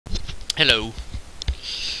Hello,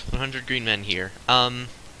 100 Green Men here.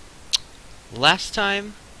 Last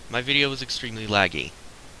time, my video was extremely laggy.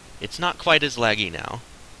 It's not quite as laggy now,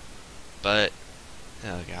 but,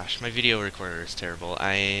 oh gosh, my video recorder is terrible.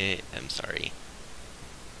 I am sorry.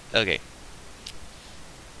 Okay.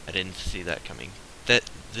 I didn't see that coming.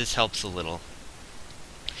 This helps a little,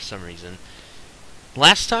 for some reason.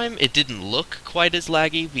 Last time, it didn't look quite as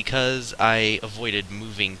laggy because I avoided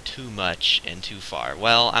moving too much and too far.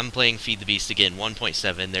 Well, I'm playing Feed the Beast again,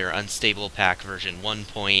 1.7, their unstable pack version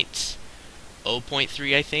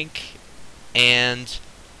 1.0.3, I think. And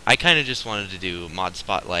I kind of just wanted to do mod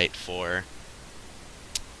spotlight for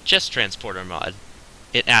chest transporter mod.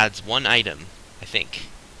 It adds one item, I think.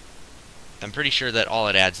 I'm pretty sure that all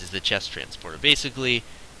it adds is the chest transporter. Basically,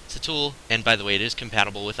 it's a tool, and by the way, it is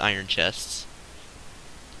compatible with iron chests.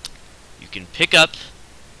 You can pick up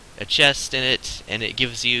a chest in it, and it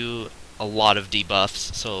gives you a lot of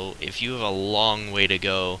debuffs, so if you have a long way to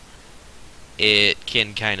go, it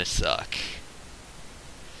can kind of suck.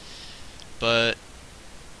 But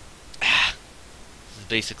this is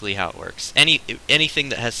basically how it works. Anything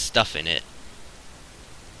that has stuff in it,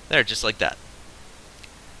 there, just like that.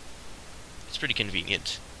 It's pretty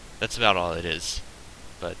convenient. That's about all it is.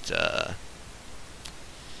 But,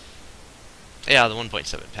 yeah, the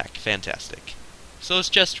 1.7 pack, fantastic. So it's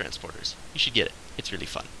chest transporters. You should get it. It's really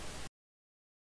fun.